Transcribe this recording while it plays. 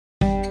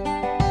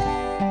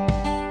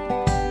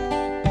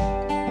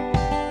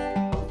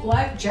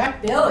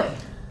Blackjack Billy.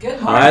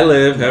 Good morning. Hi,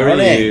 Liv. How are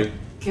you?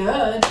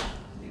 Good.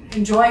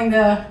 Enjoying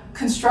the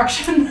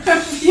construction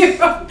view.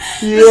 Does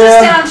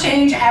this town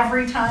change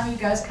every time you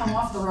guys come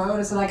off the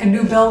road? Is it like a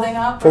new building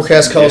up?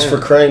 Forecast calls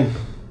for crane.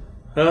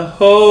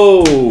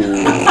 Oh!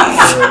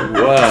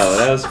 Wow,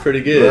 that was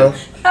pretty good.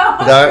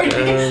 That was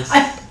pretty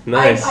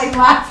nice. I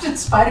laughed in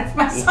spite of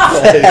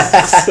myself.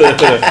 Nice.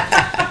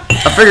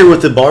 I figured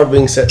with the bar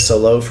being set so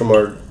low from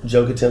our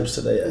joke attempts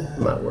today, it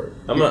might work.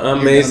 I'm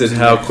amazed at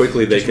how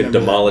quickly they could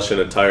demolish an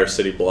entire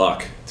city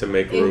block to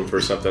make room for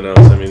something else.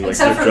 I mean, like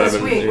except for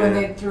driving, this week when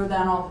they threw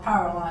down all the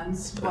power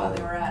lines while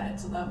they were at it,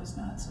 so that was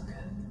not so good.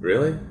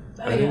 Really?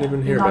 I didn't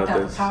even hear about about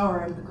this. this. They knocked out the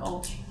power in the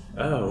gulch.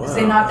 Oh, wow.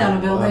 They knocked down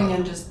a building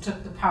and just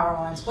took the power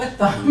lines with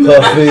them.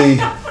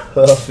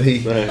 Huffy.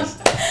 Nice.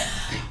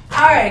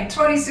 All right,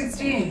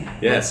 2016.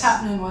 Yes. What's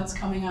happening? What's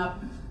coming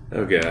up?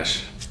 Oh,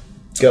 gosh.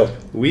 Go.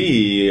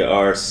 We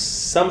are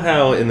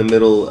somehow in the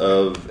middle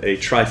of a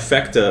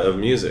trifecta of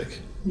music.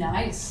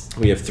 Nice.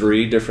 We have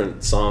 3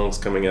 different songs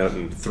coming out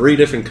in 3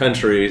 different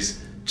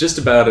countries just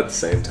about at the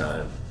same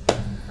time.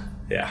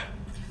 Yeah.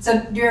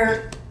 So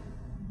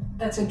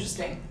that's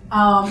interesting.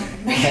 I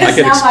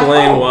can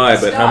explain why,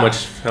 but how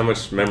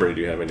much memory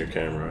do you have in your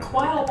camera?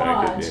 Quite a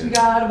lot. Yeah. We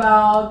got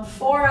about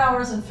 4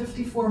 hours and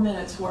 54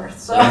 minutes worth.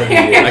 So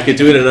I could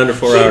do it in under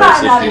 4 hours. She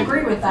might not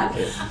agree with that.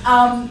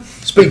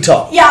 Speak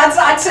talk. Yeah,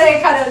 I'd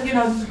say kind of,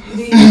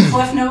 the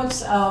cliff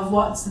notes of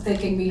what's the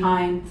thinking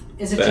behind.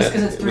 Is it just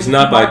because it's 3 It was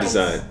not by markets?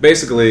 design.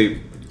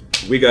 Basically,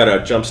 we got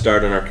a jump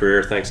start in our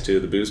career thanks to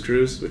the Booze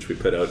Cruise, which we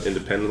put out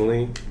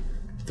independently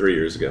 3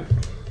 years ago.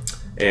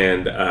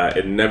 And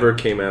it never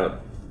came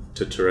out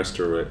to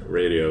terrestrial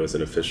radio as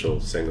an official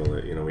single.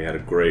 We had a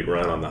great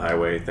run on the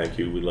highway. Thank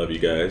you. We love you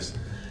guys.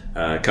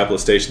 A couple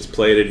of stations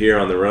played it here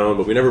on their own,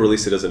 but we never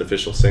released it as an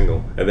official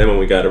single. And then when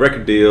we got a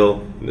record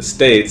deal in the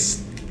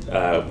States,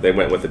 they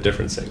went with a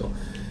different single.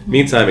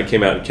 Meantime, it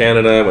came out in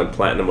Canada, went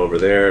platinum over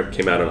there,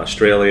 came out in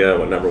Australia,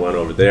 went #1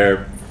 over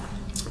there.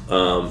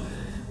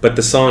 But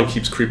the song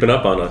keeps creeping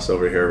up on us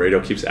over here. Radio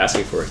keeps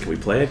asking for it. Can we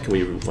play it?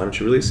 Why don't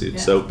you release it? Yeah.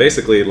 So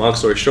basically, long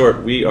story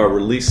short, we are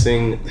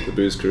releasing the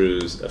Booze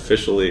Cruise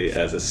officially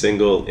as a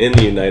single in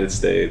the United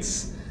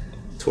States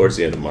towards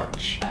the end of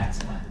March.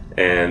 Excellent.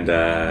 And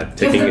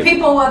Give the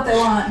people what they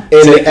want.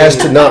 And as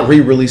to not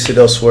re-release it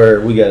elsewhere,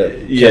 we got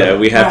it. Yeah,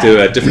 we have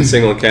to. A different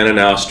single in Canada.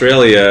 Now,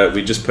 Australia,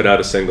 we just put out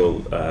a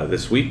single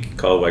this week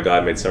called Why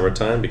God Made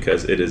Summertime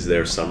because it is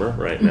their summer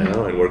right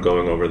now, and we're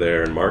going over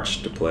there in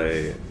March to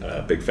play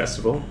a big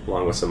festival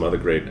along with some other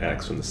great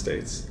acts from the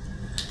States.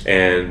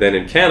 And then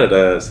in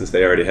Canada, since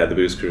they already had the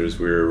Booze Cruise,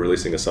 we're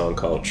releasing a song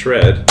called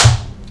Tread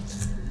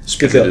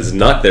because it is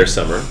not their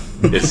summer.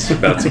 It's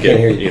about to get,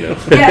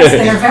 Yes,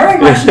 they're very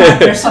much not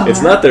their summer.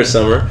 It's not their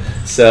summer.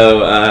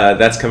 So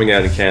that's coming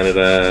out in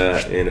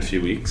Canada in a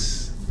few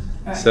weeks.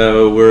 Right.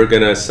 So we're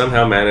going to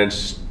somehow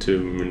manage to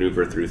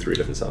maneuver through 3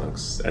 different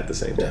songs at the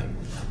same time.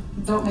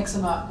 Don't mix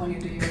them up when you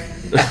do your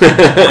interview.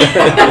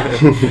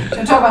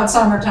 Don't talk about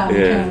summertime in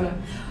Canada.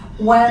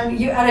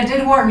 And I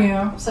did warn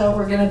you, so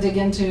we're going to dig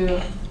into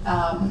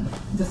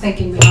the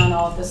thinking behind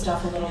all of this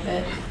stuff a little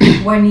bit.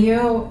 When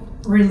you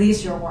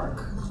release your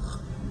work,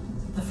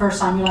 the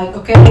first time you're like,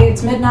 okay,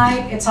 it's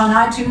midnight, it's on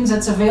iTunes,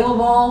 it's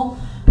available,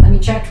 let me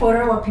check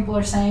Twitter, what people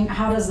are saying.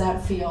 How does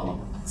that feel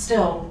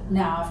still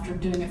now after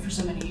doing it for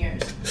so many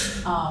years?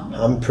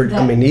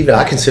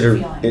 I consider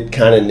it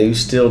kind of new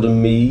still to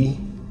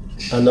me.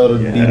 I know it'll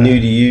be new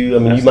to you. I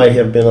mean, you might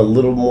have been a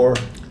little more.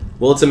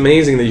 Well, it's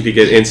amazing that you could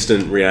get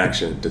instant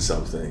reaction to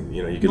something.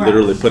 You could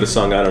literally put a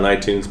song out on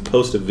iTunes,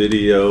 post a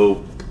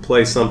video,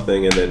 play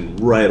something, and then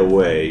right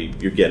away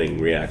you're getting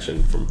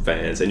reaction from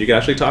fans, and you can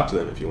actually talk to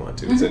them if you want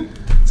to.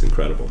 It's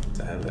incredible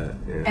to have that.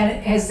 Yeah.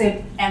 And is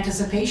it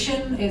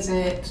anticipation? Is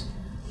it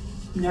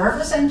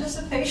nervous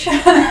anticipation?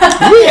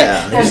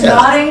 There's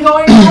nodding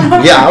going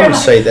on. Yeah, I would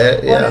say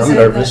that. Yeah, I'm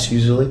nervous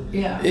usually.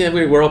 Yeah,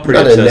 we're all pretty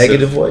not obsessive. In a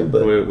negative way,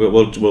 but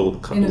we'll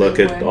look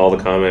at all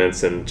the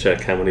comments and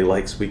check how many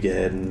likes we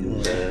get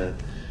and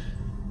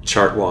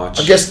chart watch.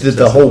 I guess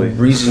the whole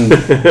reason,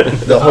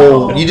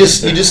 you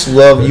just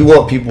love, you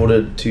want people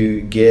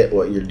to get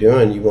what you're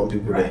doing. You want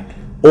people to,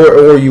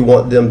 or you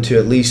want them to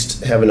at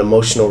least have an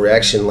emotional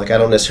reaction. Like, I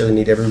don't necessarily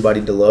need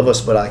everybody to love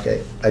us, but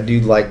I do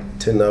like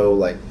to know,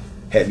 like,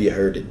 have you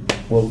heard it?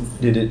 Well,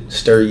 did it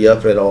stir you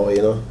up at all,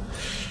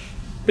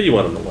 But you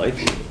want them to like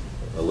you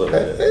a little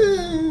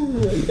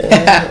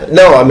bit.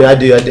 No, I mean, I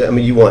do. I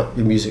mean, you want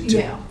your music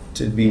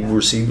to be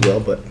received well,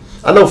 but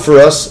I know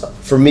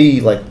for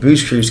me, like,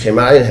 Booze Cruise came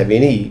out, I didn't have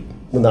any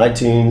with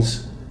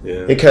iTunes.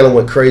 Yeah. It kind of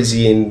went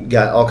crazy and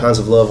got all kinds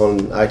of love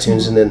on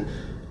iTunes, and then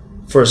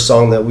for a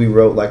song that we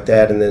wrote like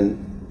that, and then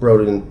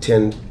wrote it in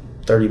 10,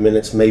 30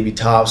 minutes, maybe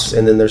tops,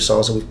 and then there's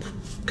songs that we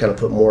kind of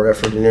put more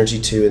effort and energy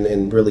to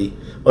and really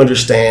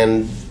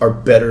understand are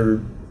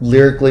better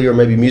lyrically or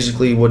maybe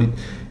musically. What it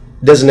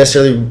doesn't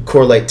necessarily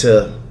correlate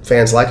to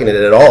fans liking it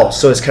at all,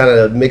 so it's kind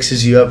of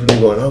mixes you up and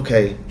you're going,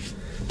 okay,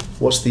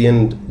 what's the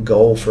end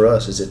goal for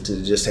us? Is it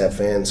to just have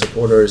fan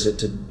support, or is it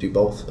to do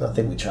both? I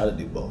think we try to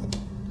do both.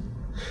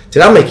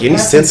 Did I make any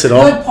sense at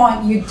all? Good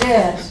point. You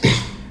did,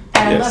 and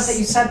I love that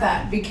you said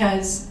that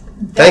because.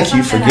 Thank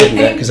you for getting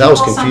that because I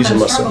was confusing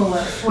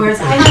myself. Whereas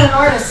I had an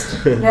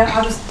artist that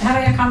I was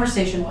having a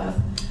conversation with,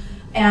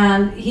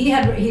 and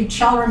he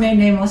shall remain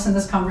nameless in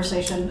this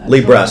conversation.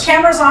 Lee Brass.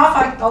 Camera's off.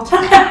 I'll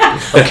tell you.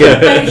 Okay.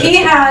 But he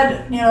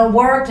had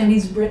worked and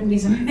he's written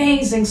these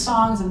amazing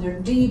songs and they're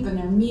deep and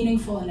they're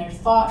meaningful and they're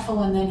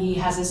thoughtful, and then he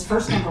has his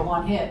first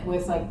 #1 hit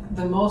with like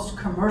the most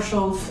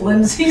commercial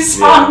flimsy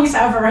song he's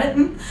ever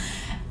written,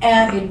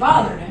 and it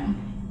bothered him.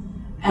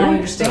 And I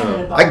understand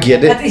it about I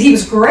get it. He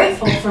was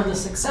grateful for the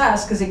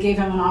success because it gave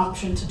him an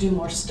option to do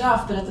more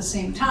stuff, but at the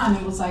same time,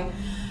 it was like,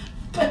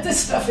 but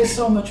this stuff is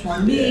so much more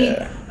me.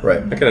 Yeah, right.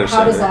 I can understand.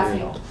 How does that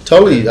feel?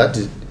 Totally, I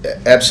did,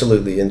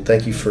 absolutely, and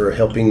thank you for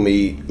helping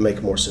me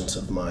make more sense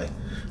of my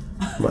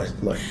I work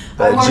with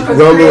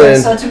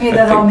creatives, so to me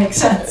that all makes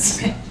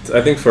sense.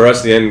 I think for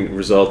us, the end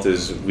result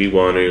is we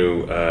want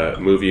to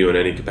move you in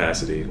any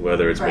capacity,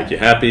 whether it's make you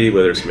happy,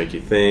 whether it's make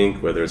you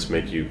think, whether it's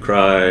make you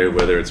cry,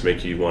 whether it's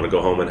make you want to go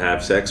home and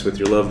have sex with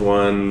your loved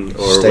one,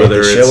 or stay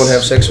whether at the it's show and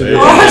have sex with your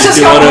if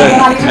you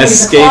want to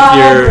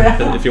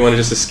escape if you want to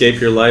just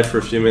escape your life for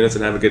a few minutes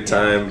and have a good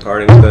time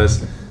partying with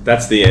us,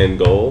 that's the end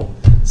goal.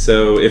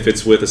 So if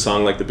it's with a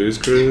song like the Booze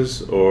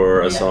Cruise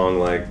or a song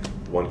like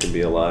One Can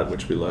Be a Lot,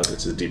 which we love,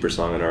 it's a deeper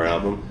song on our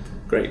album,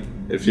 great.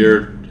 If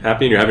you're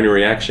happy and you're having a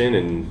reaction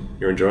and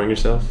you're enjoying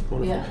yourself,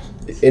 wonderful.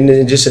 Yeah. And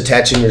then just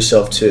attaching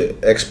yourself to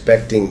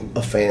expecting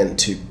a fan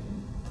to,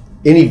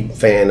 any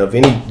fan of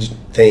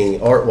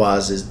anything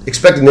art-wise, is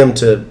expecting them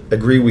to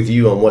agree with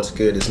you on what's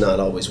good is not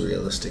always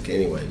realistic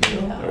anyway.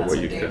 You know? Yeah, Or what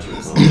you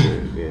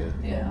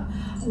Yeah.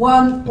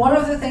 One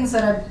of the things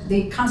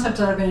the concept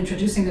that I've been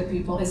introducing to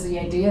people is the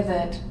idea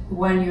that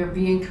when you're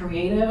being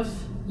creative,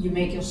 you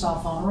make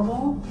yourself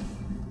vulnerable.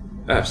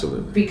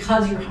 Absolutely.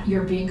 Because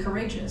you're being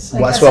courageous.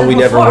 Well, that's why we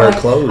never wear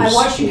clothes. I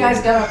watched you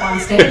guys get up on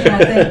stage and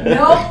I think,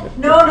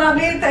 no, not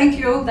me, thank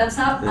you. That's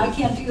not, I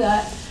can't do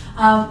that.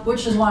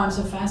 Which is why I'm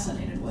so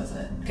fascinated with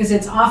it. Because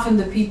it's often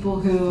the people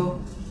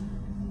who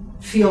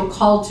feel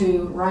called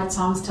to write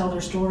songs, tell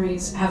their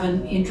stories, have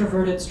an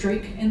introverted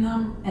streak in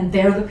them, and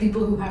they're the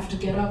people who have to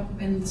get up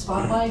in the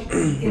spotlight.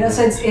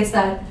 So it's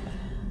that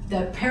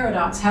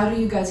paradox. How do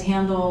you guys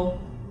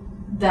handle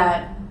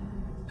that?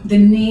 The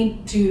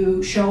need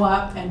to show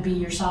up and be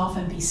yourself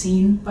and be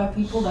seen by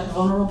people, that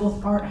vulnerable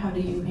part, how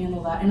do you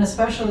handle that? And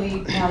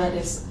especially now that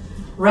it's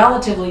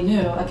relatively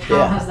new, like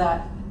how has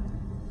that,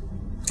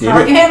 how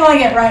are you handling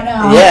it right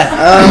now?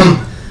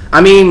 Yeah, I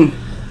mean,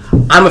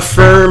 I'm a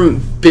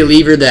firm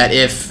believer that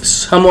if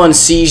someone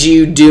sees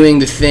you doing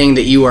the thing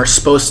that you are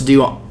supposed to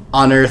do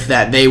on earth,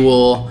 that they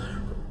will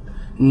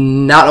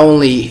not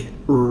only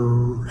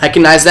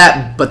recognize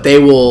that, but they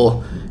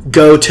will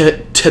go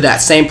to that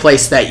same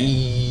place that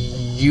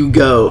you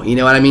go, you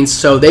know what I mean?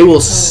 So they will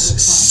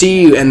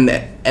see you, and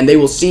they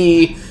will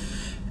see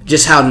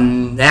just how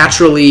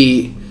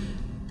naturally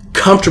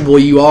comfortable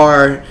you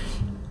are,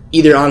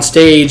 either on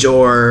stage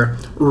or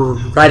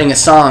writing a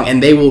song,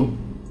 and they will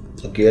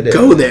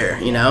go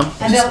there, you know?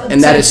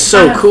 And that is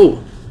so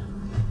cool.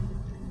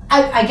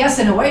 I guess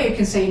in a way you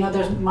can say,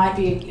 there might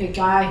be a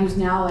guy who's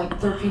now like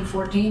 13,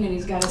 14, and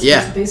he's got his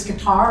first bass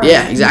guitar.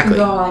 Yeah, exactly.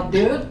 You can go like,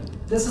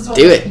 dude, this is what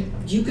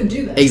you can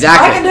do this.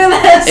 Exactly. I can do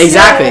this.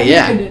 Exactly. You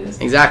can do this.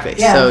 Exactly.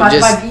 Yeah, so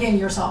by being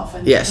yourself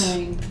and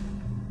doing.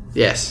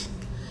 Yes.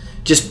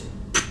 Just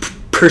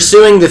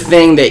pursuing the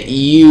thing that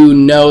you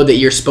know that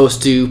you're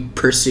supposed to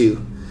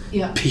pursue.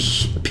 Yeah.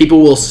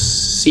 People will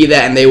see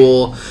that and they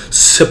will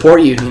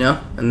support you,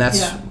 and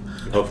that's. Yeah.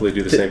 Hopefully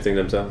do the same thing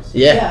themselves.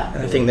 Yeah.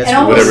 I think that's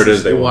whatever it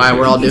is they why want.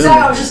 We're all doing it.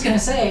 I was just going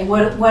to say,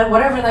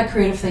 whatever that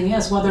creative thing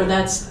is, whether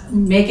that's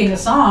making a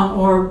song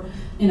or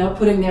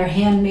putting their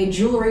handmade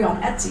jewelry on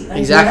Etsy.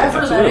 Like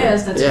whatever that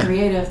is that's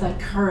creative, that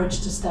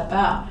courage to step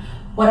out.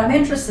 What I'm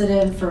interested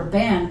in for a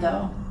band,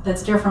 though,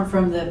 that's different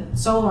from the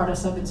solo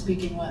artists I've been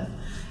speaking with,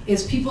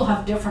 is people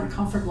have different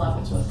comfort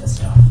levels with this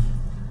stuff.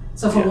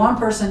 So for one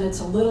person, it's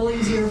a little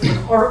easier,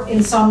 or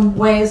in some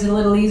ways a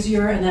little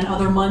easier, and then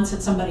other months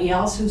it's somebody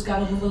else who's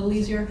got it a little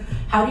easier.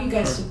 How do you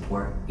guys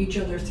support each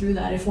other through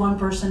that if one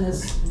person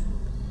is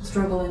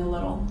struggling a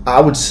little?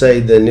 I would say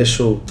the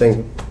initial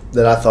thing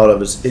that I thought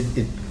of is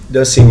it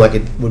does seem like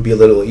it would be a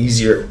little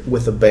easier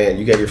with a band.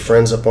 You got your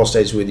friends up on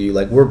stage with you.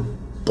 Like, we're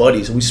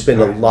buddies. We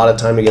spend a lot of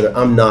time together.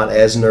 I'm not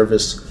as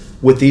nervous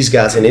with these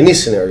guys in any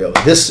scenario.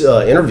 This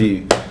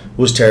interview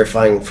was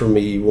terrifying for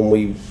me when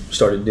we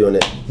started doing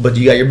it. But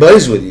you got your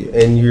buddies with you,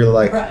 and you're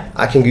like,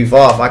 I can goof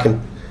off.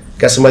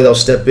 Got somebody that'll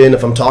step in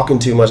if I'm talking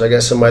too much. I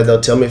got somebody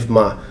that'll tell me if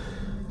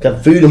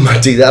got food in my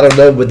teeth. I don't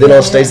know. But then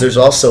on stage, there's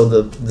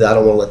also the I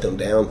don't want to let them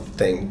down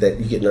thing that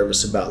you get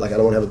nervous about. Like, I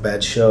don't want to have a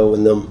bad show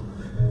and them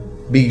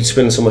be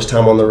spending so much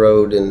time on the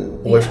road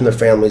and away from their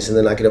families, and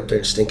then I get up there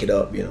and stink it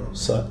up,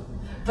 So.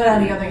 But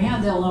on the other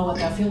hand, they'll know what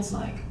that feels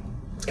like,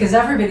 because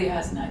everybody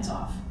has nights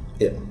off.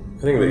 Yeah.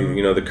 I think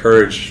that the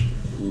courage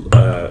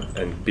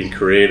and being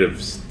creative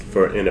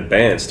in a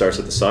band starts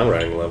at the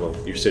songwriting level.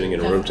 You're sitting in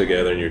a room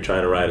together and you're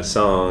trying to write a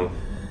song,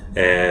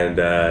 and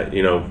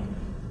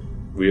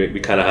we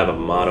kind of have a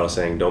motto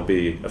saying, don't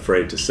be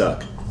afraid to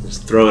suck.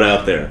 Just throw it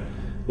out there,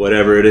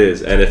 whatever it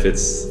is. And if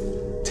it's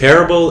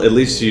terrible, at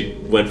least you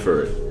went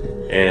for it.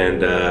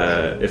 And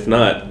if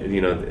not,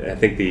 I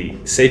think the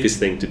safest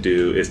thing to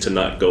do is to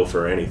not go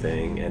for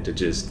anything and to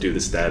just do the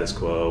status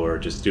quo or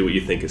just do what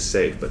you think is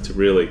safe. But to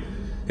really,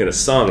 in a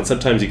song, and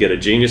sometimes you get a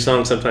genius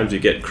song, sometimes you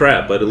get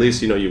crap, but at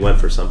least you went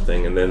for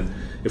something. And then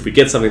if we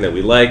get something that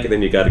we like,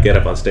 then you got to get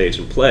up on stage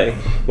and play.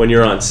 When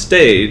you're on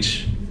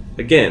stage,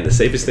 again, the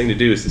safest thing to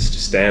do is just to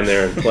stand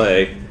there and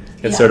play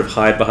and sort of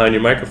hide behind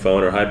your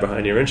microphone or hide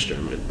behind your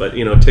instrument. But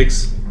it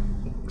takes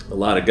a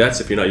lot of guts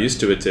if you're not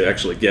used to it to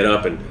actually get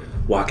up and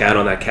walk out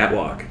on that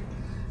catwalk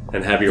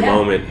and have your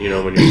moment,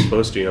 when you're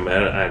supposed to.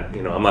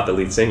 I'm not the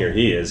lead singer.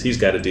 He is. He's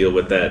got to deal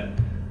with that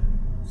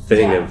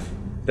thing of.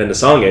 Then the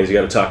song ends. You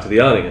got to talk to the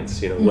audience.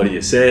 What do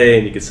you say?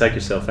 And you can psych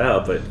yourself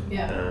out. But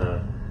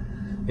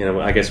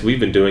I guess we've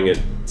been doing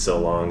it so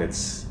long.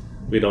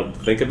 We don't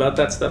think about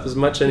that stuff as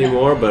much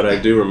anymore. But I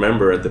do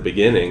remember at the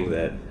beginning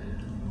that,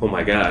 oh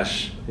my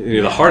gosh,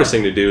 the hardest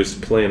thing to do is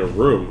to play in a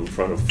room in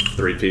front of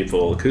 3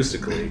 people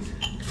acoustically.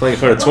 Playing in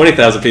front of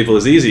 20,000 people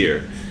is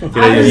easier. You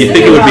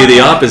think it would be the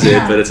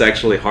opposite, but it's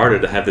actually harder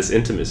to have this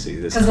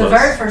intimacy. Because the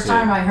very first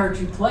time I heard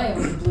you play, it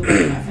was the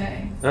Blueberry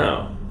Cafe.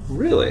 Oh,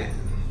 really?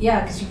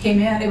 Yeah, because you came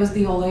in, it was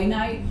the Olay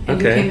night, and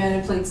you came in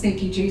and played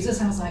Sneaky Jesus,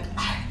 and I was like,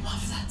 I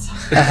love that song.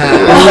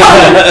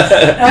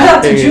 And I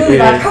thought to Julie,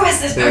 like, who is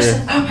this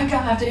person? Oh my God,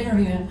 I have to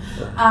interview him.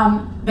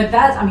 But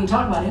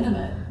talk about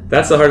intimate.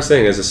 That's the hardest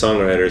thing as a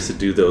songwriter, is to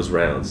do those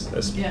rounds.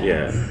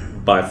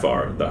 By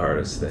far the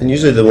hardest thing. And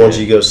usually the ones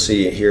you go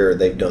see here,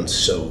 they've done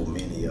so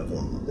many of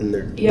them, and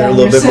they're a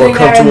little bit more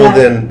comfortable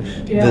than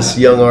this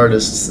young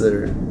artists that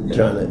are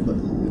trying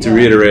to. To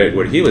reiterate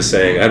what he was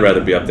saying, I'd rather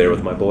be up there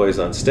with my boys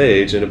on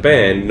stage in a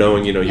band,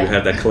 knowing you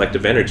have that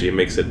collective energy. It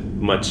makes it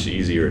much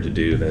easier to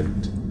do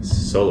than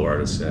solo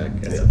artists.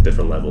 It's a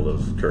different level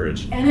of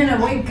courage. And in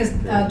a way, because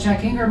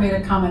Jack Inger made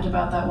a comment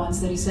about that once,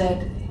 that he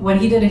said when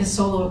he did his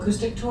solo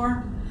acoustic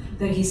tour,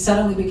 that he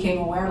suddenly became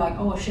aware, like,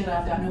 oh shit,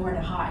 I've got nowhere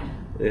to hide.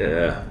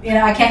 Yeah.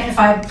 I can't, if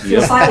I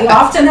feel slightly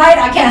off tonight,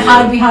 I can't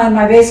hide behind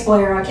my bass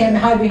player. I can't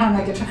hide behind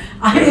my guitar.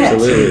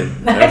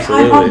 Absolutely.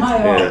 I'm on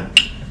my own.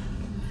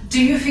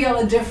 Do you feel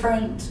a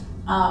different,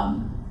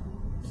 I'm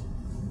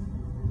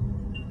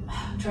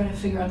trying to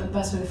figure out the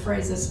best way to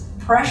phrase this.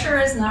 Pressure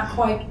is not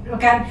quite,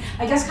 okay,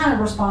 I guess kind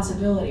of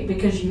responsibility,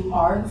 because you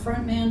are the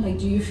front man. Like,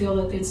 do you feel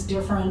that it's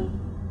different?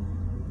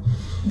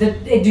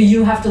 Do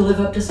you have to live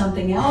up to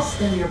something else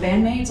than your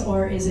bandmates,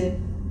 or is it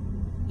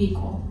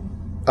equal?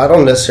 I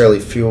don't necessarily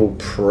feel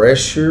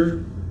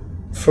pressure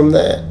from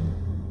that.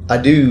 I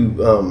do,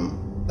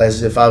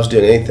 as if I was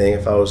doing anything,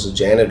 if I was a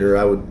janitor,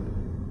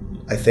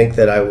 I think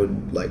that I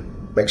would like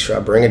make sure I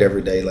bring it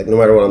every day, like no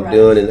matter what I'm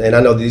doing. And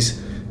I know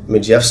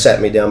Jeff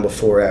sat me down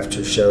before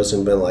after shows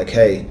and been like,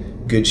 hey,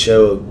 good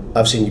show.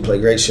 I've seen you play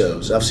great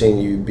shows. I've seen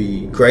you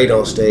be great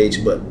on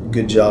stage, but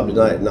good job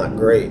tonight, not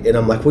great. And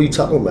I'm like, what are you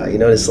talking about?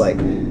 It's like,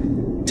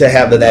 to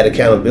have that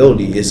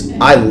accountability is,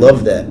 I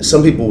love that.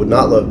 Some people would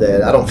not love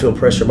that. I don't feel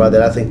pressure by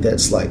that. I think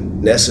that's like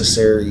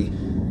necessary,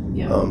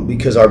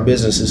 because our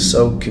business is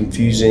so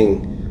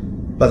confusing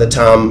by the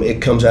time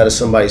it comes out of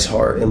somebody's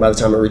heart, and by the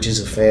time it reaches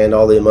a fan,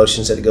 all the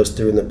emotions that it goes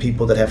through, and the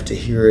people that have to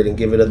hear it and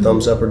give it a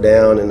thumbs up or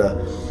down, and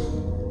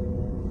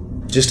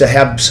just to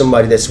have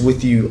somebody that's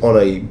with you on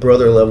a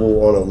brother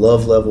level, on a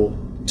love level,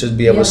 to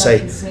be able to say,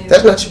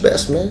 that's not your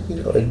best, man.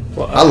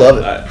 I love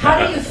it.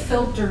 How do you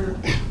filter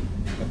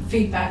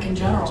feedback in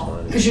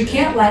general? Because you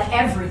can't let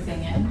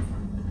everything in,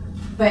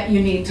 but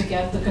you need to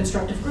get the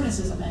constructive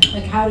criticism in.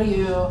 Like, how do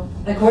you,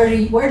 like, where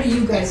do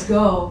you guys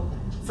go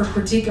for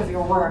critique of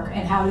your work,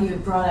 and how do you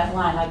draw that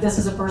line? Like, this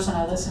is a person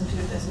I listen to,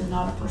 this is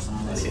not a person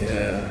I listen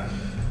to.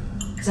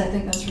 Because I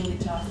think that's really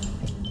tough.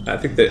 I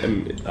think that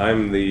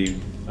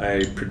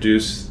I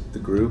produce the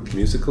group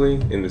musically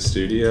in the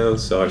studio,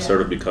 so I've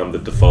sort of become the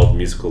default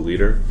musical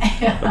leader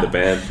of the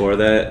band for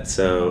that.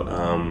 So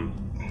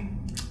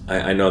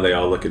I know they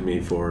all look at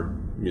me for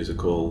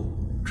musical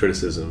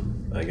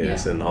criticism, I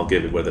guess, and I'll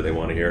give it whether they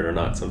want to hear it or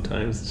not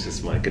sometimes. It's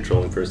just my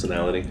controlling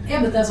personality.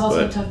 Yeah, but that's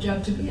also a tough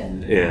job to be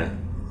in. Yeah.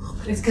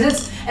 It's because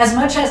it's as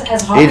much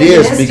as hard as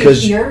it is to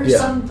hear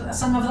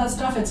some of that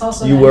stuff. It's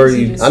also you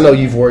worry. I know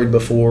you've worried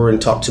before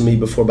and talked to me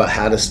before about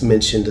how to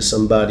mention to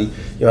somebody.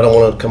 I don't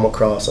want to come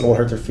across. I don't want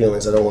to hurt their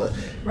feelings. I don't want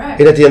to. Right.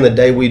 And at the end of the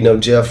day, we know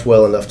Jeff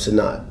well enough to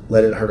not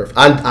let it hurt her.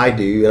 I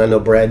do, and I know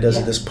Brad does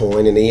at this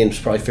point, and Ian's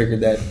probably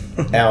figured that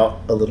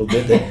out a little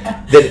bit.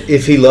 That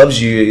if he loves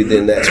you,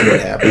 then that's what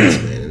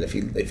happens, man. And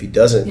if he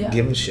doesn't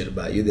give a shit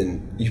about you,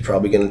 then he's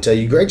probably going to tell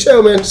you, "Great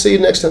show, man. See you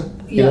next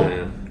time."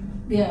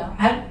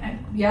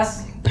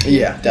 Yes.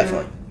 Yeah,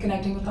 definitely.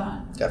 Connecting with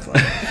that.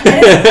 Definitely.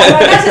 I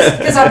guess it's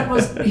because I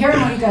was hearing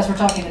when you guys were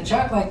talking to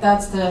Chuck, like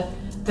that's the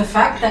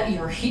fact that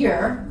you're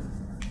here.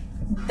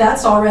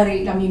 That's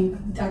already. I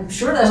mean, I'm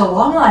sure there's a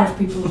long line of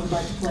people who would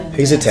like to play.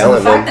 He's a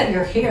talent. So the fact that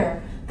you're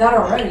here, that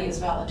already is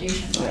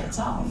validation by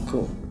itself.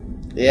 Cool.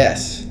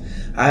 Yes.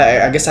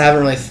 I guess I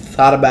haven't really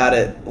thought about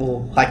it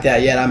like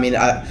that yet. I mean,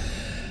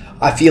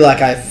 I feel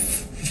like I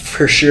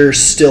for sure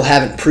still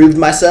haven't proved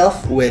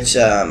myself, which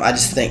I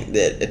just think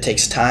that it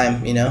takes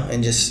time, you know,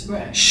 and just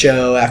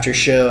show after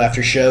show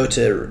after show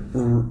to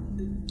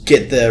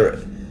get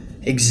the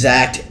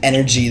exact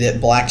energy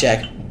that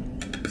Blackjack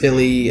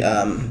Billy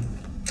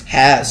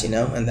has, you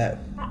know, and that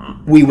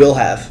we will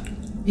have.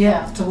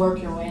 Yeah, to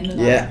work your way into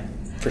that. Yeah,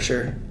 for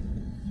sure.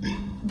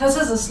 This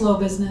is a slow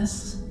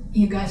business.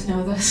 You guys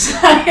know this.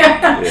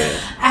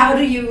 How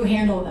do you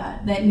handle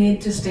that need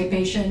to stay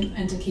patient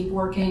and to keep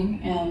working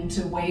and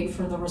to wait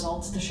for the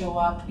results to show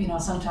up? You know,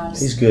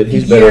 sometimes he's good.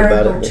 He's better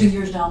about it. Or 2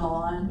 years down the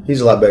line.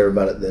 He's a lot better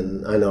about it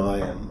than I know I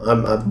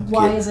am.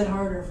 Why is it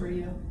harder for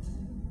you?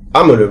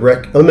 I'm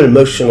an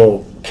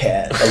emotional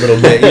cat a little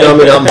bit. You know, I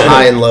mean, I'm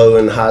high and low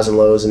and highs and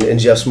lows, and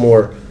Jeff's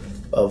more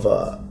of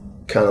a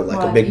kind of like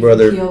a big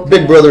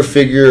brother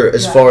figure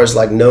as far as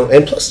like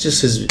and plus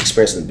just his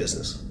experience in the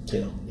business.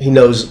 You know, he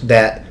knows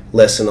that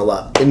lesson a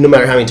lot. And no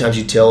matter how many times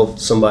you tell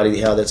somebody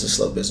how that's a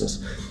slow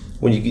business,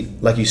 when you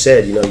get, like you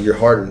said, you know, your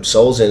heart and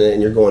soul's in it,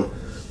 and you're going,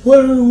 what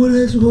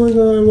is going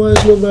on? Why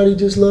is nobody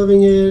just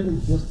loving it?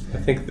 I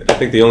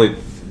think the only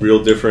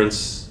real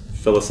difference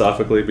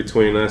philosophically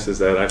between us is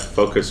that I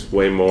focus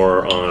way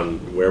more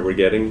on where we're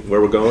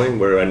going,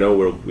 where I know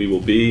where we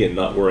will be, and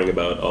not worrying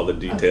about all the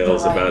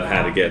details about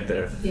how to get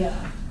there. Yeah.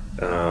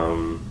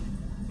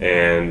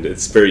 And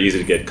it's very easy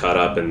to get caught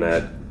up in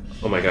that.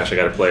 Oh my gosh, I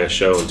got to play a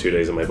show in 2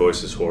 days and my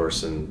voice is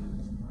hoarse, and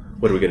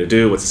what are we going to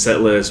do? What's the set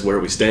list? Where are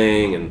we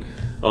staying? And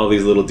all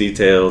these little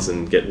details,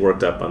 and get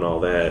worked up on all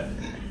that.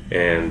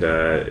 And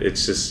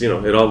it's just, you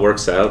know, it all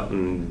works out,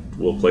 and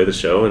we'll play the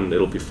show and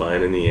it'll be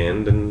fine in the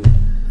end, and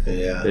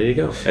there you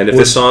go. And if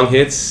this song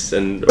hits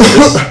and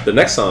the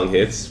next song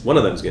hits, one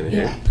of them's going to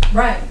hit.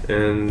 Right.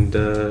 And,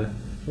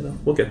 you know,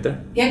 we'll get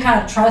there. Yeah,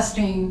 kind of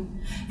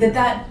trusting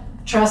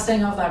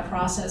of that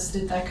process,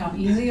 did that come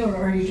easy, or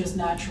are you just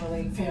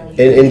naturally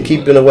fairly? And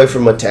keeping away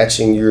from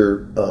attaching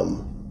your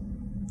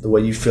the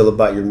way you feel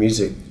about your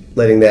music,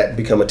 letting that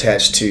become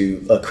attached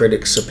to a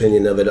critic's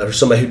opinion of it, or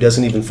somebody who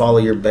doesn't even follow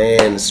your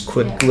band's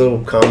quick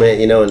little comment,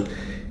 you know, and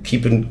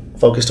keeping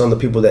focused on the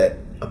people that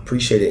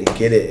appreciate it and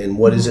get it, and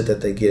what is it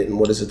that they get, and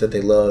what is it that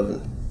they love,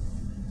 and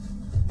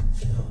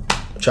you know,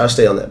 try to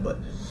stay on that, but.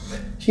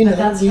 You know,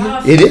 that's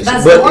tough. It is,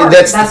 that's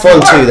the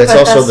fun too. That's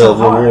also the so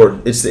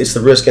reward. It's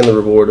the risk and the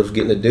reward of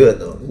getting to do it,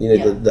 though. You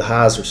know, the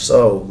highs are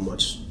so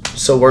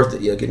worth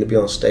it. You know, getting to be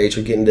on stage,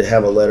 or getting to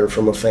have a letter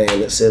from a fan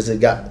that says it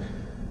got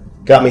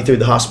me through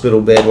the hospital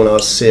bed when I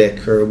was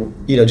sick, or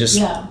you know, just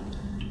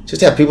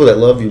have people that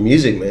love your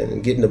music, man,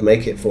 and getting to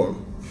make it for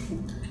them.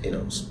 You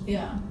know, it's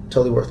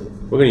totally worth it.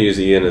 We're going to use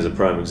Ian as a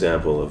prime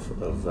example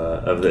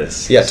of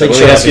this. Yeah, so let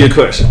me ask you a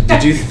question.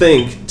 Did you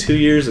think 2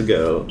 years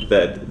ago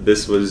that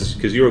this was,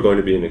 because you were going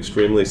to be an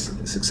extremely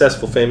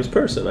successful, famous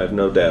person, I have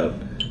no doubt,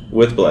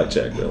 with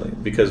Blackjack Billy,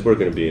 because we're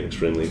going to be an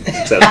extremely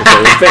successful,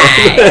 famous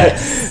band.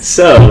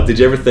 So, did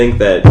you ever think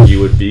that you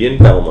would be in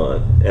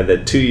Belmont, and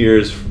that 2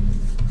 years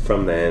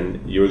from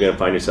then, you were going to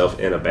find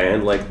yourself in a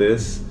band like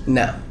this?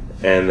 No.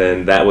 And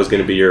then that was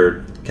going to be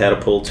your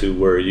catapult to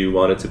where you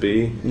wanted to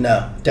be?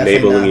 No, definitely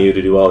enabling not. you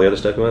to do all the other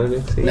stuff you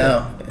wanted to do?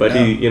 No. But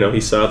he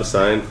saw the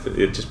sign,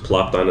 it just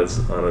plopped on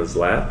his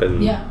lap,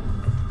 and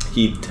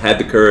he had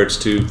the courage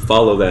to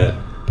follow that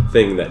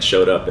thing that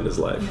showed up in his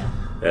life,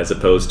 as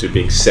opposed to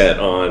being set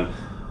on,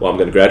 well, I'm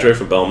going to graduate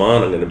from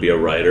Belmont, I'm going to be a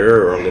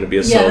writer, or I'm going to be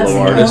a solo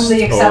artist,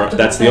 or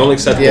that's the only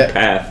acceptable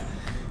path.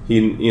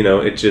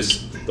 It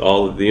just,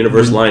 all the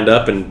universe lined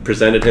up and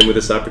presented him with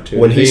this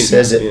opportunity. When he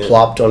says it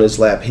plopped on his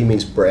lap, he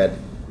means Brad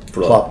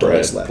plopped on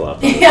his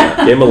lap. Gave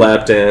him a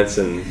lap dance,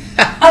 and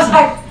I was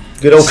like,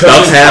 good old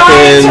stuff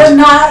happened.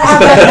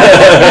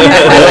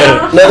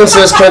 Nothing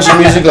says country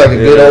music like a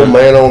good old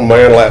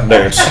man-on-man lap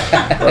dance.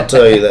 I'll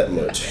tell you that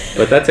much.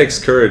 But that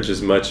takes courage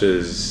as much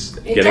as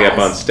getting up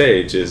on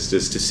stage, is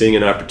just to seeing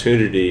an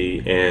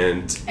opportunity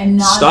and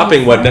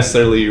stopping what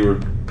necessarily your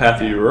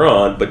path you were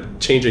on, but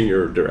changing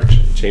your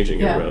direction,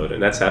 changing your road.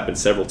 And that's happened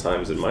several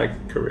times in my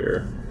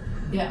career.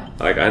 Yeah.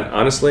 Like, I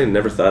honestly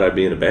never thought I'd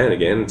be in a band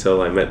again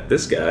until I met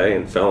this guy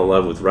and fell in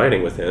love with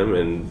writing with him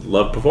and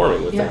loved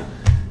performing with him.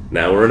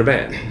 Now we're in a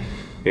band.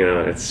 You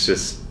know, it's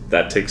just,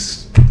 that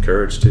takes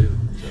courage too.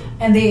 So.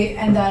 And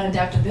that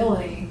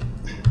adaptability,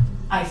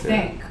 I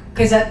think,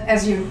 because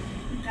as you're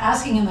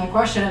asking him that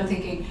question, I'm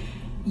thinking,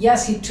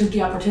 yes, he took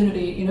the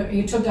opportunity. You know,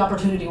 you took the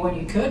opportunity when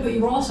you could, but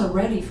you were also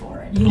ready for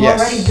it. You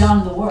already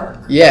done the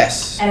work.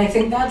 Yes. And I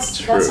think that's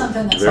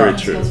something that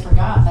sometimes gets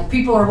forgotten. Like,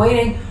 people are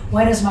waiting.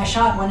 When is my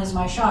shot? When is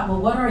my shot? Well,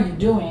 what are you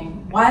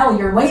doing while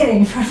you're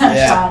waiting for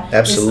that shot?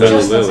 Absolutely.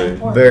 It's just as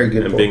important. Very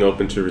good. And being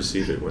open to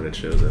receive it when it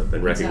shows up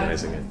and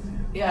recognizing it.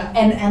 Yeah,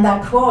 and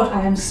that quote,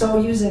 I am so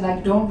using,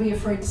 like, don't be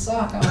afraid to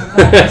suck. Oh,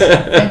 that's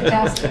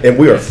fantastic. And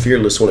we are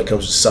fearless when it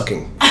comes to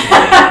sucking.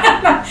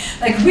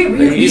 Like, we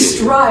really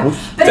strive.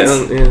 But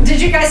did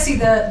you guys see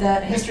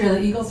the History of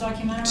the Eagles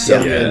documentary?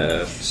 So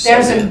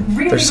There's a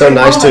really they're so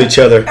nice to each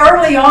other.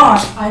 Early on,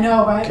 I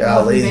know, right?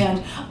 Golly.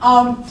 Band.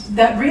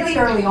 That really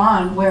early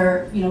on,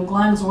 where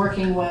Glenn was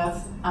working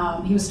with,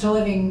 he was still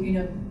living,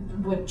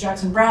 with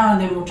Jackson Browne,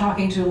 and they were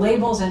talking to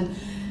labels, and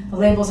the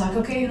label's like,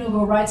 okay,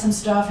 go write some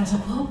stuff. And it's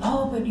like, well,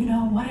 but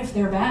what if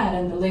they're bad?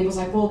 And the label's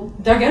like, well,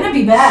 they're gonna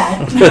be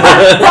bad.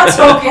 That's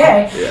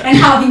okay. Yeah. And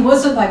how he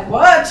wasn't like,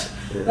 what?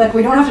 Yeah. Like,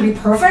 we don't have to be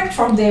perfect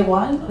from day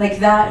one. Like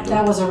that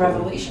was a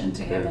revelation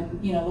to him.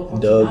 And look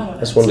what came out of it. I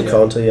just wanted to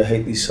call and tell you I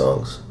hate these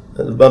songs.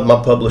 But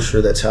my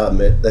publisher, that's how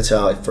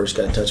I first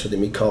got in touch with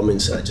him. He called me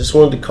and said, I just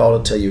wanted to call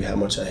to tell you how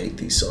much I hate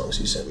these songs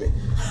you sent me.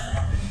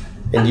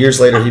 And years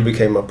later, he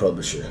became my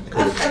publisher.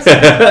 But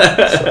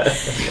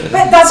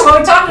that's what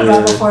we talked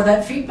about before,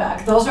 that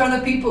feedback. Those are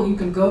the people you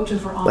can go to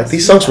for honest Like,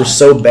 these songs were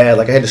so bad,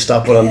 like, I had to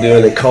stop what I'm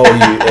doing and call you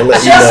and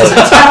let you know. To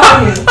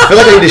tell you. I feel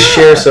like I need to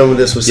share some of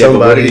this with somebody.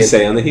 But what did he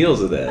say on the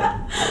heels of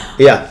that?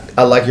 Yeah,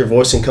 I like your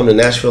voice and come to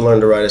Nashville,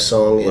 learn to write a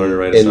song. Learn to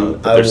write a song.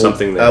 But there's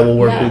something there. I will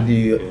work with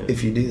you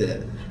if you do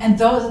that. And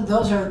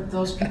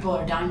those people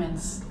are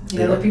diamonds.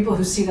 They're people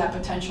who see that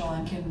potential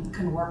and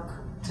can work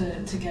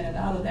to get it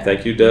out of there.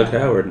 Thank you, Doug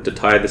Howard. And to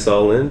tie this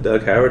all in,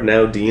 Doug Howard,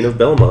 now Dean of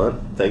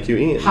Belmont. Thank you,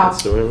 Ian.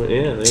 There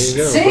you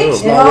go. See?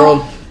 Small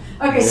world.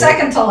 Okay,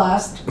 second to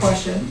last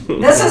question.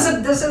 This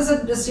is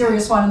a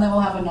serious one, and then we'll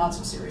have a not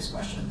so serious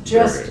question.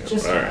 Just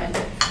to end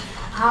it.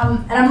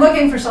 And I'm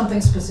looking for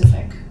something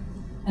specific,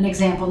 an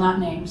example, not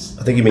names.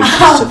 I think you mean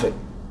specific.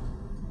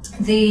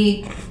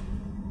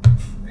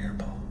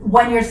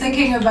 When you're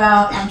thinking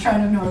about, I'm trying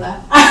to ignore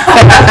that.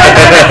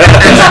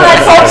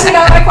 I'm focusing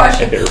on my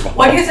question.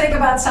 When you think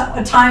about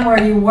a time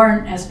where you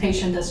weren't as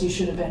patient as you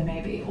should have been,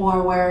 maybe,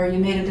 or where you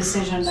made a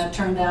decision that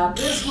turned out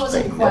this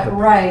wasn't quite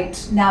right.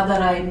 Now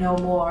that I know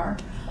more,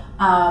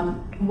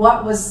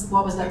 what was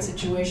that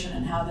situation,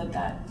 and how did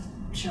that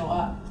show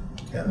up?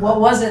 Yeah. What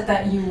was it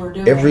that you were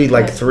doing? Every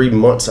 3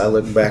 months, I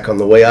look back on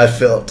the way I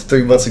felt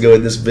 3 months ago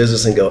in this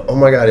business and go, oh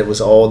my God, it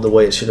was all the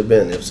way it should have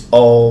been. It was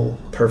all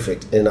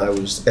perfect. And I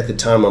was, at the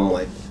time, I'm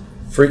like,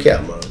 freak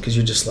out mode, because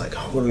you're just like,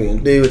 oh, what are we going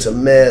to do? It's a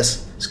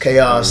mess. It's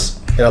chaos.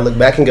 And I look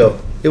back and go,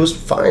 it was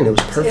fine. It was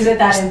perfect. Is it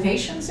that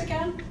impatience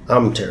again?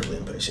 I'm terribly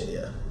impatient,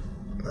 yeah.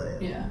 I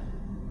am. Yeah.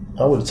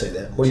 I would say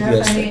that. What do you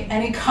Jeff, guys think?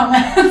 Any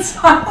comments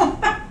on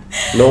that?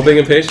 No being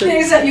impatient?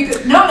 Things that you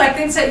could,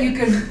 things that you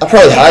could. I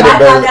probably hide it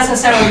better. Not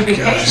necessarily be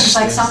patient. It's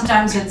like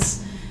sometimes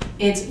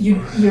it's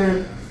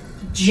you're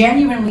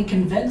genuinely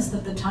convinced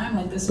that the time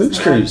like this is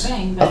the right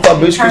thing. I thought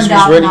Boots Cruise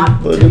was ready,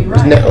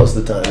 but now's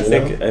the time. I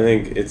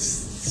think it's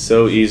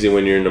so easy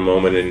when you're in a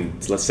moment,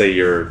 and let's say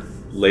your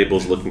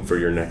label's looking for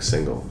your next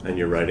single, and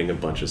you're writing a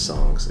bunch of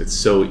songs. It's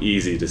so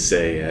easy to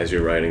say as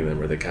you're writing them,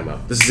 where they come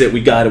out, this is it,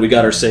 we got it, we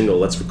got our single,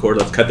 let's record,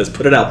 let's cut this,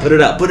 put it out.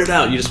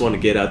 You just want to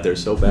get out there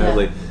so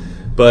badly. Yeah.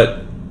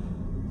 But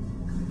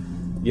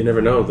you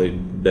never know.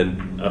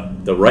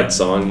 The right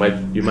song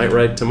you might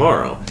write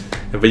tomorrow,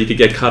 but you could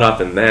get caught up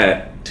in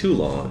that too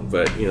long.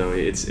 But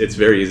it's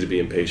very easy to be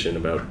impatient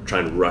about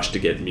trying to rush to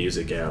get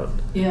music out.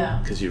 Yeah.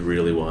 Because you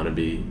really want to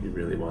be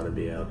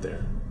out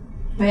there.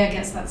 But I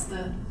guess that's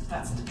the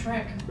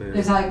trick. Yeah.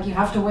 It's like you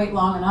have to wait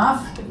long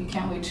enough, but you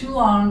can't wait too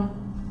long.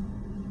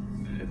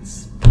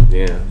 That's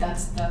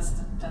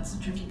the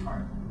tricky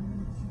part.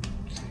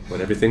 When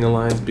everything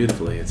aligns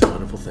beautifully, it's a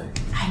wonderful thing.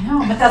 I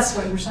know, but that's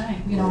what you're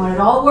saying. When it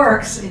all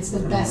works, it's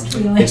the best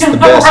feeling. It's the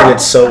best, and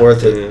it's so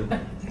worth it.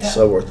 Yeah.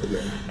 So worth it,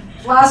 man.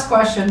 Last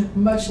question,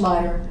 much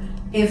lighter.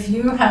 If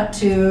you had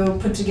to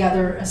put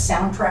together a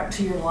soundtrack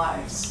to your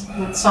lives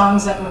with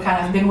songs that were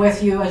kind of been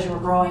with you as you were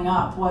growing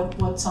up,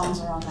 what songs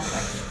are on that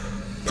record?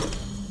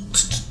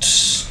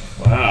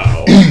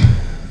 Wow.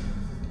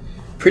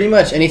 Pretty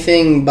much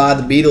anything by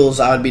the Beatles,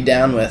 I would be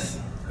down with.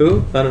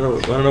 Who? I don't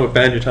know what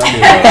band you're talking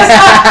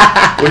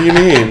about. What do you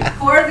mean?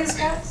 Who are these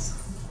guys?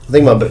 I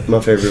think my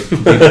favorite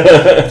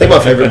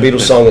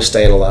Beatles song is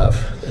 "Staying Alive."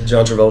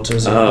 John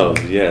Travolta's. Oh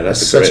yeah,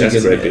 that's such a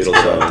great Beatles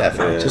song.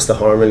 Definitely, just the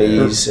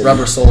harmonies.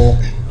 Rubber Soul.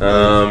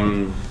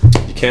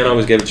 You Can't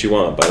Always Get What You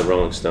Want by the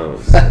Rolling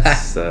Stones.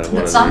 That's,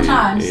 but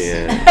sometimes.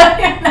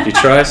 If you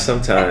try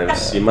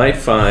sometimes, you might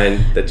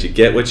find that you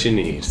get what you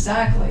need.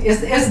 Exactly.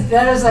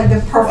 That is like the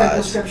perfect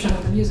description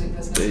of the music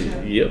business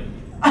too. Yep.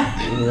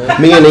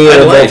 Me and Ian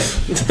are both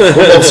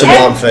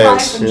Sublime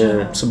fans.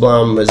 Yeah.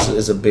 Sublime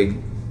is a big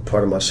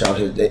part of my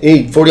childhood.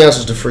 40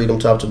 Ounces to Freedom,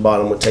 top to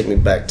bottom, would take me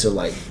back to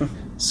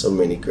so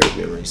many great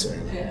memories.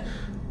 Yeah.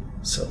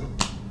 So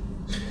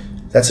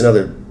that's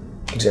another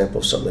example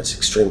of something that's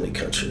extremely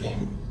country.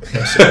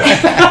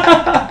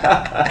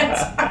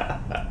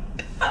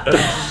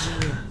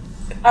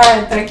 All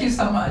right, thank you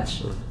so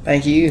much.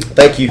 Thank you.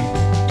 Thank you.